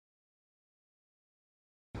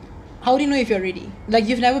How do you know if you're ready? Like,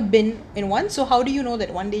 you've never been in one, so how do you know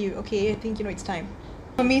that one day I think, it's time?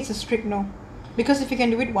 For me, it's a strict no. Because if you can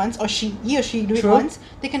do it once, or he or she do it True. once,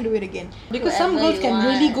 they can do it again. Because some Whoever girls you can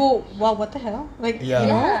really want. go, wow, what the hell? Like, Yeah. you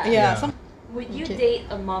know? Yeah. Yeah. Yeah. Would you Okay. date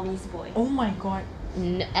a mommy's boy? Oh my god.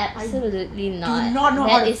 No, absolutely not. not know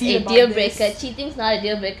how That to is feel a about deal this. breaker. Cheating's not a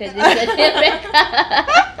deal breaker. This is a deal breaker.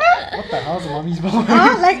 What the hell's mommy's boy?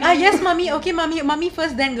 Like, yes, mommy, okay, mommy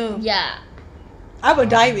first, then girl. Yeah, I will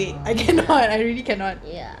die, wait. I cannot. I really cannot.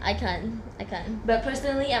 yeah. I can't. But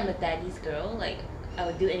personally, I'm a daddy's girl. Like, I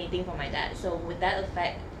would do anything for my dad. So would that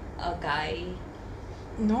affect a guy?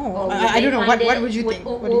 No. Or would I they don't know. find What it- would you think?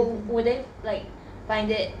 Or, What do you think? would they like find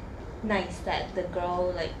it nice that the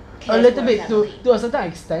girl like A cares little for bit her to family? a certain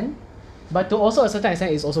extent, but to also a certain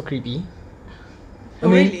extent is also creepy. Oh,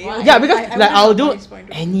 really? Yeah, because I like wouldn't I'll know do about this point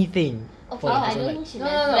of view. anything. Okay, for the I person, don't like- think she No,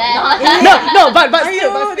 meant no, no, that. No, but I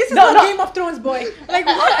still, know, but this is no, not no, Game of Thrones, boy. Like,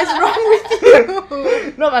 what is wrong with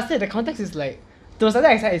you? no, but still, the context is like, to a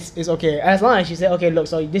certain extent, is okay. As long as she said, okay, look,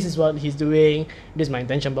 so this is what he's doing, this is my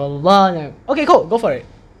intention, blah, blah, blah. And I'm, okay, cool, go for it.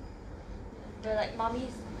 But like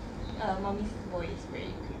mommy's boy is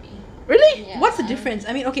very creepy. Really? Yeah. What's the difference?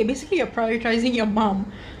 I mean, okay, basically you're prioritizing your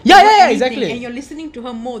mom. Yeah, over yeah, yeah, anything, exactly. And you're listening to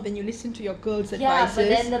her more than you listen to your girl's Yeah,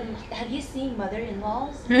 advices. but then have you seen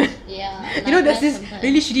mother-in-laws? Yeah. You know, there's this sometimes.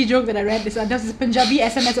 really shitty joke that I read. There was this Punjabi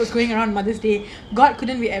SMS that was going around Mother's Day. God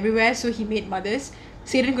couldn't be everywhere, so he made mothers.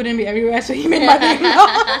 Satan couldn't be everywhere, so he made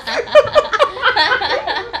mother-in-laws.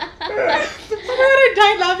 I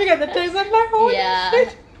died laughing at the time. I'm like, holy Yeah.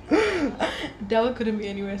 shit. Devil couldn't be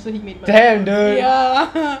anywhere, so he made mother. Damn, dude.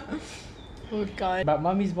 Yeah. Oh god. But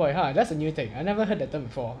mommy's boy, huh? That's a new thing. I never heard that term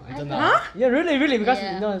before until now. Huh? Yeah, really, because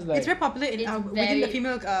Yeah. you know it's like. It's very popular It's within the very-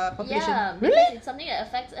 female population. Yeah, Really? because it's something that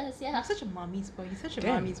affects us. Yeah. I'm such a mommy's boy. He's such a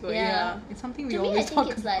Damn. mommy's boy. Yeah. Yeah. It's something we To me, I always think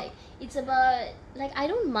talk it's about. like it's about like I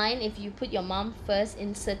don't mind if you put your mom first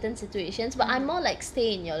in certain situations, but I'm more like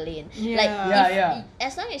stay in your lane. Like Yeah. Yeah.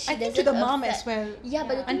 as long as she I think doesn't to the mom affect- as well. Yeah,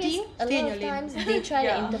 but the thing Auntie, is, a stay in lot of your lane. times they try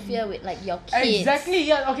to Yeah. interfere with like your kids. Exactly,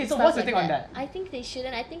 yeah. Okay, so stuff what's the like thing on that. that? I think they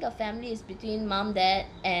shouldn't. I think a family is between mom, dad,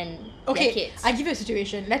 and their Okay, kids. I give you a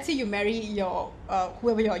situation. Let's say you marry your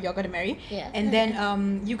whoever you're gonna marry, Yeah. and then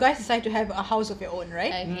you guys decide to have a house of your own,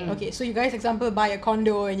 right? Okay. Okay, so you guys, example, buy a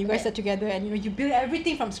condo and you guys Yeah. are together and you build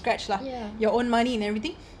everything from scratch lah. Yeah. Your own money and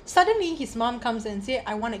everything. Suddenly his mom comes and say,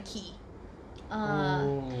 "I want a key."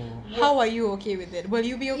 Oh. How are you okay with it? Will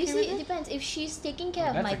you be okay You see, with it it? depends. If she's taking care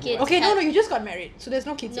of That's my a good kids. one. Okay, no, have- you just got married, so there's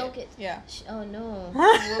no kids No yet. kids. Yeah. Oh no,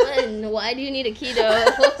 woman! Why do you need a key though?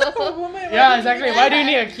 Yeah, exactly. Why do you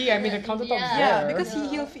need a key? I mean, the countertop's Yeah. Yeah, there. because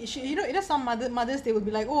No. some mothers they will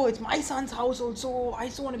be like, oh, it's my son's house also. I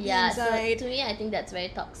just want to be Yeah, so inside. to me, I think that's very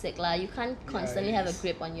toxic, lah. You can't constantly have a Yes.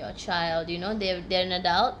 grip on your child. You know, they're an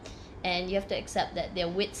adult, and you have to accept that they're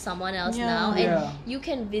with someone else Yeah. now, and Yeah. you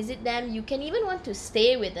can visit them. You can even want to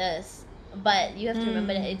stay with us, but you have to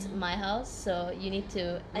remember that Mm. it's my house, so you need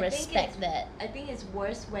to I think respect it's- that. I think it's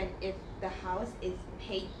worse when if the house is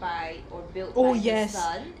paid by or built Oh, by yes. the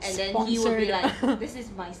son, and then he will be Sponsored. like, "This is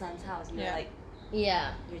my son's house." And Yeah. you're like,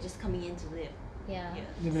 Yeah, "You're just coming in to live." yeah. Yeah.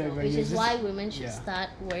 You'll be like, So- "Well, Which you're is just- why women should yeah. start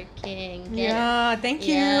working. Get- Yeah, thank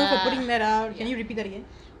you for Yeah. putting that out. Can you repeat that again?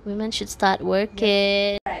 Women should start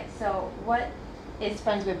working. Right. So what is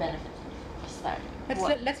friends with benefits? Start.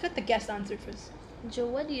 What? Let's let the guest answer first. Joe,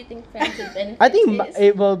 what do you think friends with benefits I think is?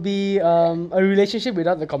 it will be a relationship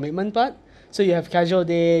without the commitment part. So you have casual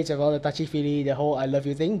dates, you have all the touchy feely, the whole I love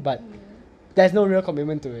you thing, but there's no real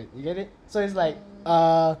commitment to it. You get it? So it's like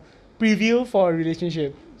a preview for a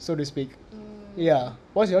relationship, so to speak. Yeah.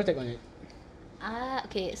 What's your take on it?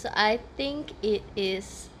 Okay, so I think it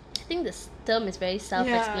is. I think this term is very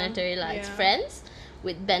self-explanatory. Like it's yeah. friends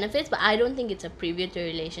with benefits, but I don't think it's a preview to a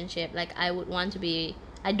relationship. Like I don't want to be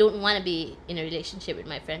in a relationship with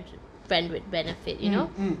my friend with benefit. You know,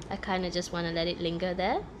 I kind of just want to let it linger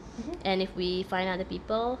there, and if we find other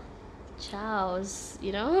people, chows.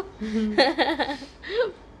 You know.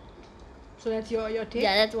 So that's your take.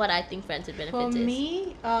 Yeah, that's what I think friends with For benefits is.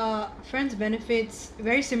 me, friends benefits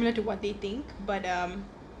very similar to what they think, but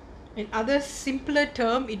in other simpler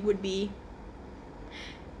term, it would be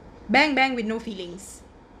bang bang with no feelings.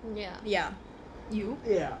 Yeah. Yeah, you.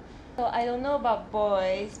 Yeah. So I don't know about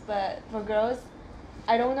boys, but for girls,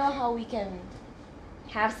 I don't know how we can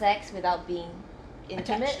have sex without being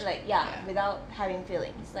intimate. Attached. Like Yeah. without having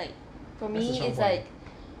feelings. Like for That's a me, strong it's point. like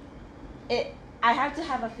it. I have to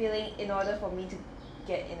have a feeling in order for me to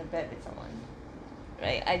get in a bed with someone.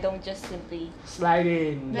 Right? I don't just simply. Slide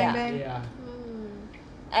in. Yeah. Bang. Yeah.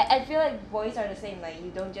 I feel like boys are the same. Like you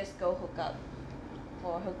don't just go hook up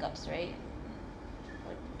for hookups, right?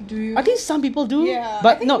 Do you? I think some people do, Yeah. I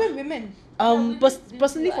but think no. even women.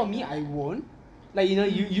 Personally do, for I me, know. I won't. Like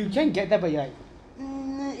you can get that, but you're like,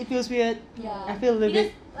 it feels weird. Yeah. I feel a little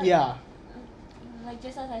bit. Because, like, Yeah. Like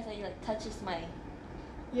just as I said, it like touches my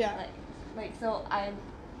Yeah. like so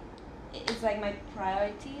it's like my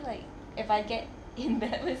priority. Like if I get in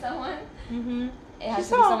bed with someone, Mm-hmm. it has It's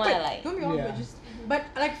to be so someone I awkward. like. Don't be awkward. Yeah. But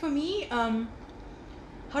like for me,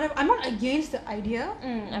 however, I'm not against the idea,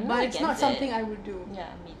 I'm but not it's not against something it. I would do. Yeah,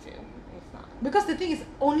 me too. It's not. Because the thing is,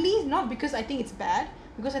 only not because I think it's bad.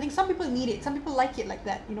 Because I think some people need it. Some people like it like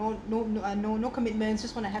that. You know, no commitments.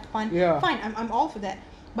 Just want to have fun. Yeah. Fine. I'm all for that.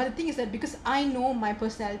 But the thing is that because I know my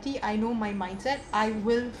personality, I know my mindset, I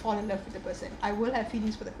will fall in love with the person. I will have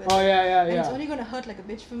feelings for the person. Oh yeah. And it's only gonna hurt like a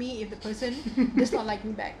bitch for me if the person does not like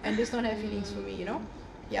me back and does not have feelings for me, you know?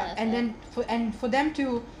 Yeah. That's And it. then for them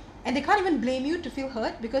to, and they can't even blame you to feel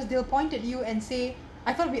hurt because they'll point at you and say,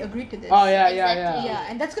 I thought we agreed to this. Oh yeah. Exactly. Yeah,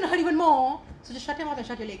 and that's gonna hurt even more. So just shut your mouth and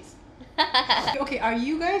shut your legs. Okay, are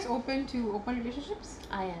you guys open to open relationships?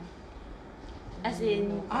 I am. As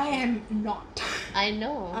in, I am not. I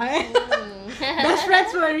know. I best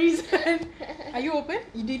friends for a reason. Are you open?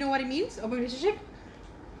 Do you know what it means? Open relationship?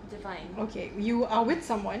 define. Okay, you are with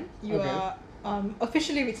someone. You Okay. are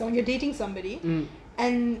officially with someone. You're dating somebody, Mm.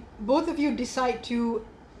 and both of you decide to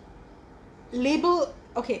label.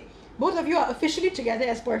 Okay, both of you are officially together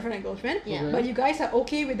as boyfriend and girlfriend. Yeah. Okay. But you guys are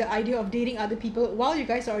okay with the idea of dating other people while you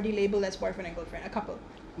guys are already labeled as boyfriend and girlfriend, a couple.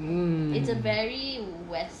 It's a very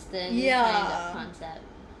Western kind Yeah. of concept.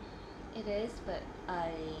 It is, but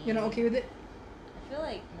You're not okay with it. I feel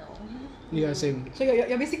like no. Yeah, same. So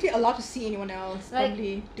you're basically allowed to see anyone else, Like-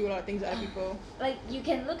 probably do a lot of things with other people. Like you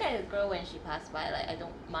can look at a girl when she passed by. Like I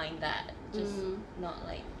don't mind that. Just not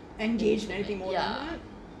like Engage in anything more Yeah. than that.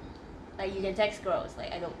 like you can text girls.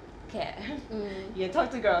 Like I don't care. Mm. You can talk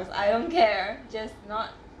to girls. I don't care. Just not.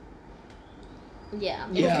 Yeah.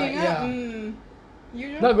 Yeah, Okay, yeah.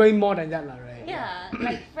 You know? Not going more than that, lah, right? Yeah,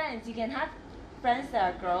 like friends. You can have friends that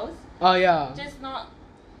are girls. Oh yeah. Just not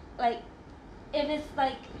like if it's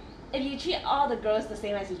like if you treat all the girls the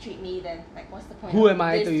same as you treat me, then like what's the point? Who of am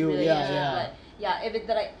I this to you? Yeah, relationship? yeah. But yeah,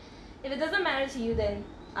 if it doesn't matter to you, then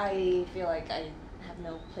I feel like I have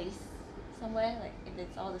no place somewhere. Like if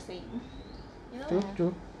it's all the same, you know? True,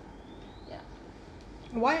 true.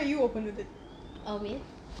 Why are you open with it? Oh, me?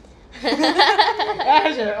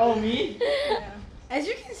 Oh me. Yeah. As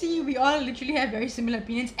you can see, we all literally have very similar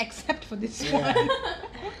opinions except for this one.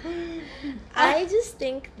 I just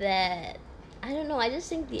think that I don't know. I just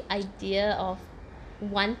think the idea of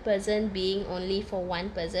one person being only for one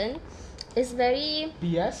person is very.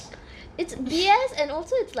 BS. It's BS, and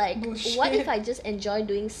also it's like, what Bullshit. if I just enjoy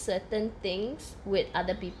doing certain things with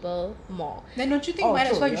other people more? Then don't you think Oh, might as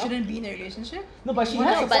true, well you yeah. shouldn't be in a relationship? No, but she No,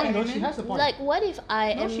 has a but- point. No, she has a point. Like, what if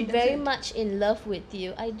I No, am she very doesn't. much in love with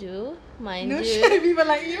you? I do, mind No you. shit, people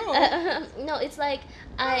like you. No, it's like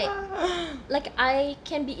I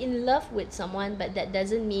can be in love with someone, but that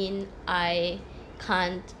doesn't mean I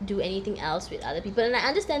can't do anything else with other people. And I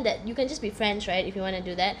understand that you can just be friends, right, if you want to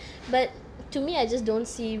do that. But to me, I just don't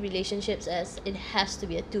see relationships as it has to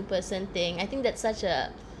be a two-person thing. I think that's such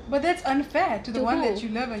a... But that's unfair to the To one who? that you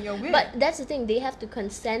love and you're with. But that's the thing, they have to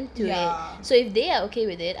consent to Yeah. it. So if they are okay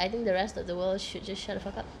with it, I think the rest of the world should just shut the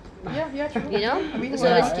fuck up. yeah, true. You know? I mean, So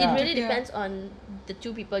well, it yeah. really Yeah. depends on the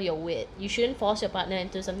two people you're with. You shouldn't force your partner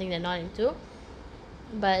into something they're not into.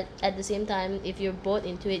 But at the same time, if you're both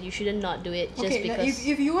into it, you shouldn't not do it just Okay, now because...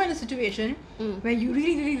 if you are in a situation Mm. where you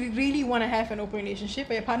really want to have an open relationship,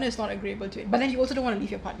 but your partner is not agreeable to it, but then you also don't want to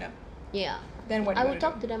leave your partner, Yeah. then what do I you would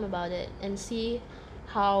wanna talk to them about it and see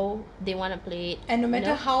how they want to play it. And no you matter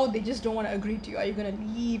know? how they just don't want to agree to you, are you gonna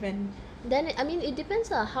leave and Then, I mean, it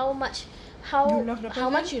depends on how much... You love the how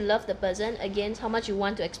much person? you love the person against how much you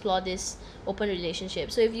want to explore this open relationship.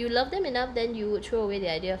 So if you love them enough, then you would throw away the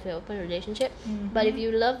idea of an open relationship. But if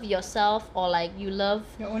you love yourself, or like you love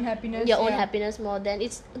your own happiness? your own yeah. happiness more, then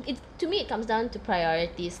it to me it comes down to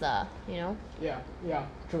priorities lah, you know. Yeah,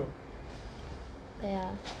 true. Yeah.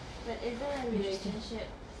 But isn't a relationship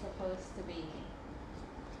supposed to be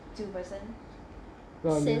 2-person?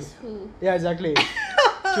 Well, I mean- Says who? Yeah, exactly.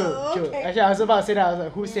 True. Okay. Actually, I was about to say that. I was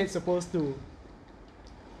like, who said supposed to?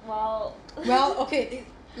 Well. Well, okay,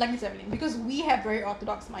 like this, Evelyn, because we have very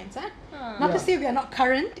orthodox mindset. Not Yeah. to say we are not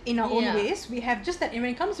current in our own Yeah. ways. We have just that when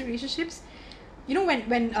it comes to relationships, you know,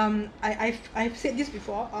 when I've said this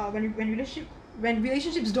before. When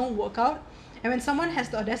relationships don't work out, and when someone has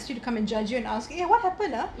the audacity to come and judge you and ask, "Hey, what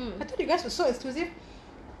happened? I thought you guys were so exclusive."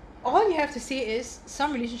 All you have to say is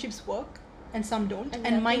some relationships work and some don't,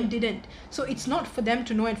 and mine Exactly. didn't. So it's not for them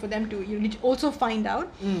to know and for them to also find out.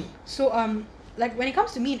 So like when it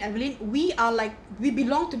comes to me and Evelyn, we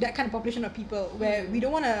belong to that kind of population of people where we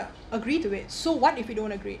don't want to agree to it. So what if we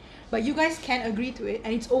don't agree? But you guys can agree to it,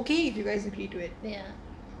 and it's okay if you guys agree to it. Yeah.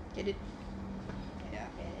 Get it? Yeah.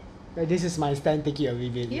 Like, this is my stand, take it or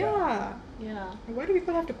leave it. Yeah. Yeah. Why do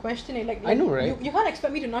people have to question it? Like I know, right? You can't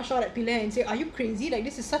expect me to not shout at Pillai and say, "Are you crazy? Like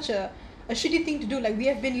this is such a shitty thing to do." Like we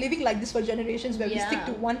have been living like this for generations, where we stick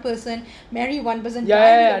to one person, marry one person,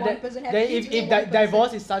 die with one person, have Then kids if with one person.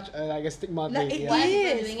 divorce is such a stigma Like, thing. it Why are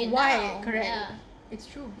people is. doing it Why? now? Correct. Yeah. It's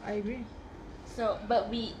true. I agree. So, but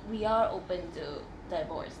we are open to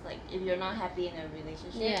divorce. Like, if you're not happy in a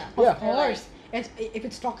relationship. Yeah. Yeah. Of course. If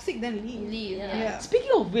it's toxic, then leave. Leave. Yeah. Yeah.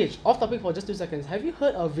 Speaking of which, off topic for just 2 seconds, have you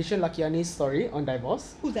heard of Vishen Lakiani's story on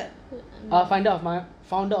divorce? Who's that? Founder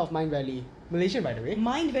of Mind Valley. Malaysian, by the way.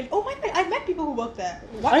 Mind Valley. Oh, Mind Valley. I've met people who work there.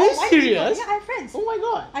 Are you all white people. serious? Yeah, I have friends. Oh my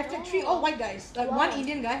god. I've like 3 all white guys. Like Wow. one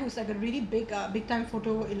Indian guy who's like a really big time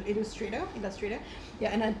photo illustrator. Yeah,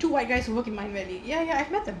 and 2 white guys who work in Mind Valley. Yeah,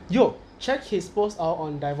 I've met them. Yo, check his post out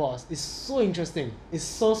on divorce. It's so interesting. It's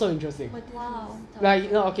so interesting. What did Wow. he talk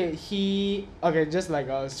Like, about? just like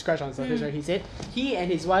a scratch on surface, right? He said he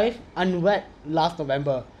and his wife unwed last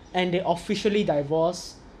November and they officially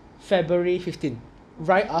divorced February 15th,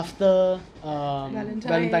 right after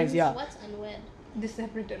Valentine's. Yeah. What's unwed? They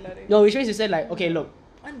separated. Like, No, which means he said like, okay, look,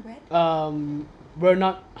 unwed. we're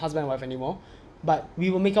not husband and wife anymore, but we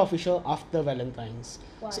will make it official after Valentine's.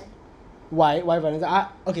 Why? So- Why Valentine's?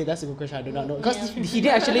 Okay, that's a good question. I do not know because Yeah. he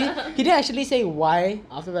didn't actually say why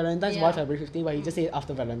after Valentine's, why Yeah. February 15th, but he just said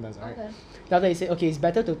after Valentine's, right? Okay. After he said, okay, it's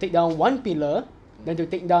better to take down one pillar than to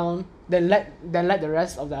take down then let the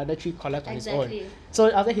rest of the other 3 collapse on its own. Exactly.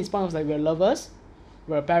 So after his point was like, we're lovers,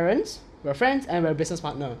 we're parents, we're friends, and we're a business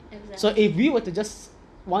partner. Exactly. So if we were to just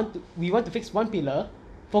want to fix one pillar,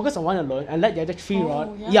 focus on one alone, and let the other 3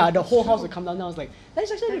 rot, the that's whole house true. will come down. I was like,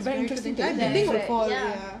 that's actually That's very interesting The thing. thing will Right. fall. Yeah.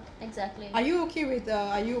 Yeah. Exactly. Are you okay with?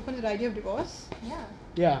 Are you open to the idea of divorce? Yeah.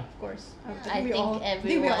 Yeah. Of course. I think I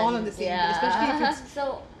think we're all on the same. everyone- Especially if it's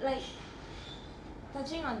So, like,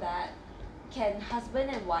 touching on that, can husband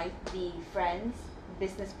and wife be friends,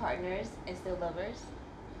 business partners, and still lovers?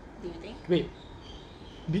 Do you think? Wait.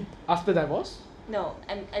 After divorce? No,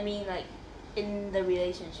 I mean like in the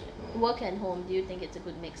relationship. Work and home. Do you think it's a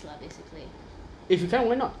good mix, lah? Basically. If you can,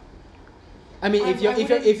 why not? I mean, I if your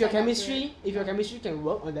wouldn't if your sign up to chemistry can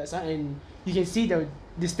work on that side and you can see the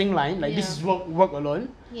distinct line like this Yeah. is work alone.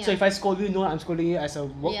 Yeah. So if I scold you, no, I'm scolding you as a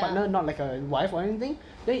work Yeah. partner, not like a wife or anything.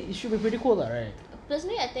 Then it should be pretty cool, lah, right?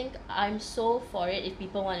 Personally, I think I'm so for it if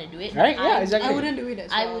people want to do it. Right? Yeah, I- exactly. I wouldn't do it as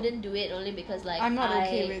well. I wouldn't do it only because like I'm not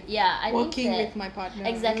okay with I working think that with my partner.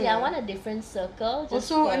 exactly. Yeah. I want a different circle. Just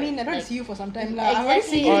Also, I for, mean, I don't like, see you for some time, lah. I want to Exactly.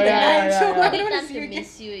 see you Oh, in the yeah, night, yeah, so yeah. I Take don't want time to see to you again.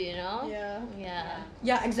 miss you, you know. Yeah. Yeah.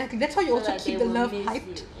 Yeah, exactly. That's how you also So that keep they the will love miss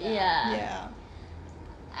hyped. you. Yeah. Yeah.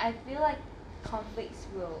 I feel like conflicts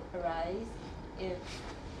will arise if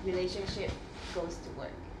relationship goes to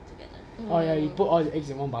work together. Oh yeah, you put all the eggs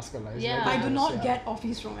in one basket, like. it's Yeah. very I do dangerous, not yeah. get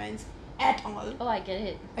office romance at all. Oh, I get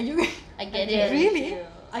it. Are you? I get get it. it. Really? too.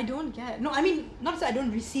 I don't get. No, I mean, not that I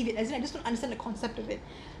don't receive it. As in, I just don't understand the concept of it.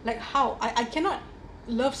 Like how I cannot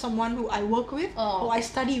love someone who I work with Oh. or I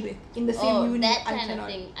study with in the same Oh, uni. that I kind cannot.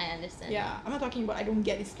 of thing. I understand. Yeah, I'm not talking about I don't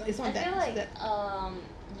get. It's not I that. feel it's like that.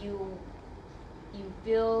 you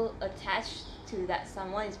feel attached to that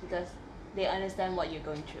someone is because they understand what you're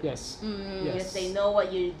going through. Yes. Mm. Yes. Because they know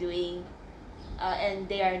what you're doing, and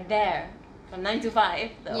they are there from 9 to 5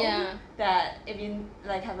 though. Yeah. That if you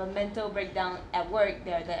like have a mental breakdown at work,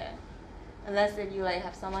 they're there. Unless if you like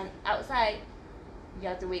have someone outside, you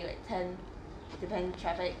have to wait like 10, depending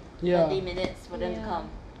traffic, Yeah. 30 minutes for them to Yeah. come.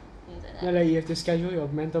 Things like that. Yeah, like you have to schedule your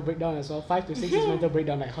mental breakdown as well. 5 to 6 is mental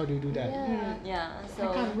breakdown. Like, how do you do that? Yeah. Yeah. I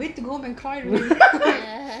So can't wait to go home and cry. Really.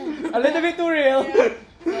 Yeah. A little bit too real.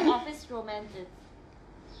 so office romance is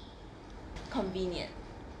convenient.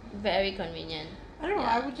 Very convenient. I don't know.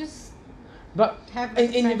 Yeah. I would just But have.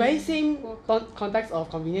 in the friend very and same work. context of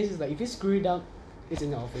convenience, is like if you screw it up, it's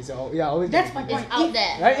in the office. Yeah, always. That's my It's point. out If-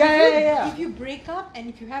 there. Right? Yeah. If you break up and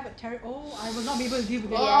if you have a I will not be able to deal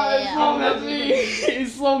with it. Yeah, Oh, it's yeah, so yeah. messy.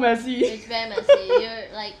 It's so messy. It's very messy.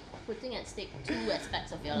 You're like putting at stake 2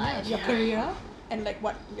 aspects of your life. Your career and like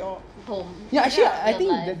what your Home. Yeah, actually, I Love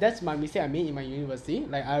think life. that's my mistake I made in my university.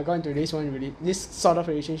 Like, I got into this sort of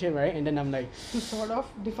relationship, right? And then I'm like, to sort of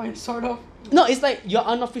define sort of. no, it's like you're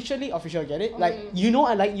unofficially official, get it? Like, Mm. you know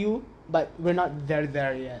I like you, but we're not there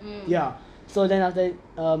yet. Mm. Yeah. So then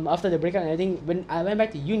after the breakup and everything, when I went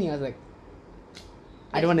back to uni, I was like,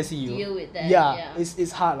 I don't want to see you. Deal with that. Yeah,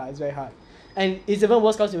 it's hard lah. It's very hard, and it's even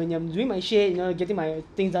worse because when I'm doing my shit, getting my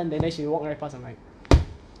things done, then she walk right past. I'm like,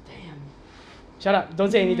 damn. shut up,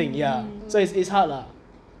 don't say anything. Yeah. So it's hard lah.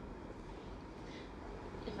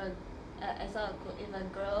 I saw a quote, if a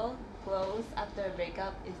girl glows after a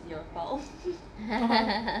breakup, it's your fault.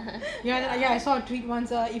 Yeah, I saw a tweet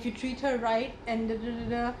once. If you treat her right and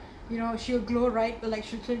you know, she'll glow right, like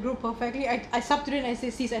she'll glow perfectly. I subbed to it and I say,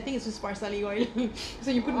 sis, I think it's just parsali oil.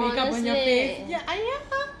 So you put makeup on your face. Honestly. Yeah.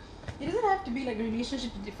 It doesn't have to be like a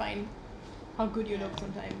relationship to define how good you look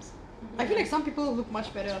sometimes. I feel like some people look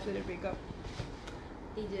much better after they break up.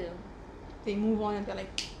 They do. They move on and they're like,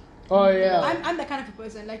 Oh yeah. I'm that kind of a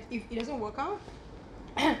person. Like if it doesn't work out,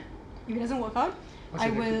 What's I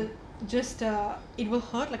your will just it will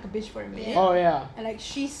hurt like a bitch for a minute. Oh yeah. And like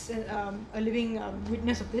she's a living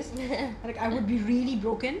witness of this. Like I would be really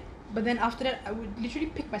broken, but then after that I would literally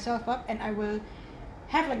pick myself up and I will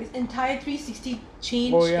have like this entire 360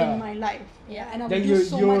 change in my life. Yeah, and I will Then do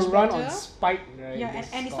so you much run better. on spike, right? Yeah,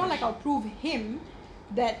 and it's not like I'll prove him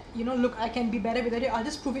that, you know, look, I can be better without him. I'll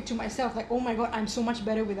just prove it to myself, like, oh my god, I'm so much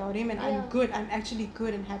better without him, and I'm good. I'm actually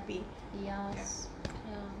good and happy. Yes.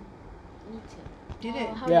 Yeah. Me too. Did it?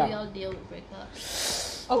 How Yeah. do y'all deal with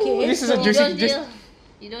breakups? Okay, This is a so juicy- You don't just- deal.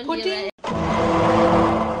 You don't putting deal, right?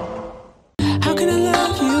 How can I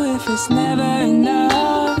love you if it's never